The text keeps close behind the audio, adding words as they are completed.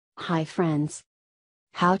Hi friends.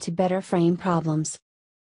 How to better frame problems.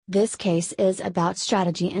 This case is about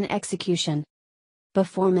strategy and execution.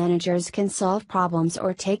 Before managers can solve problems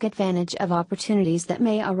or take advantage of opportunities that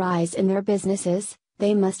may arise in their businesses,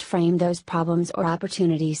 they must frame those problems or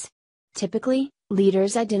opportunities. Typically,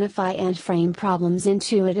 leaders identify and frame problems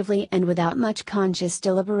intuitively and without much conscious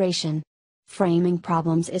deliberation. Framing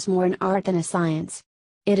problems is more an art than a science.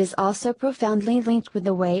 It is also profoundly linked with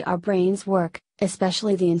the way our brains work,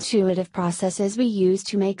 especially the intuitive processes we use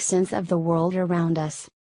to make sense of the world around us.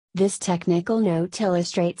 This technical note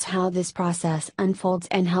illustrates how this process unfolds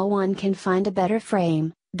and how one can find a better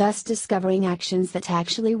frame, thus discovering actions that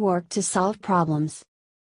actually work to solve problems.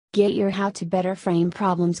 Get your How to Better Frame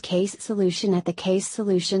Problems case solution at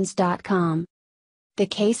thecasesolutions.com.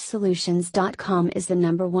 Thecasesolutions.com is the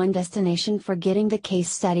 #1 destination for getting the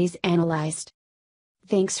case studies analyzed.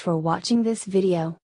 Thanks for watching this video.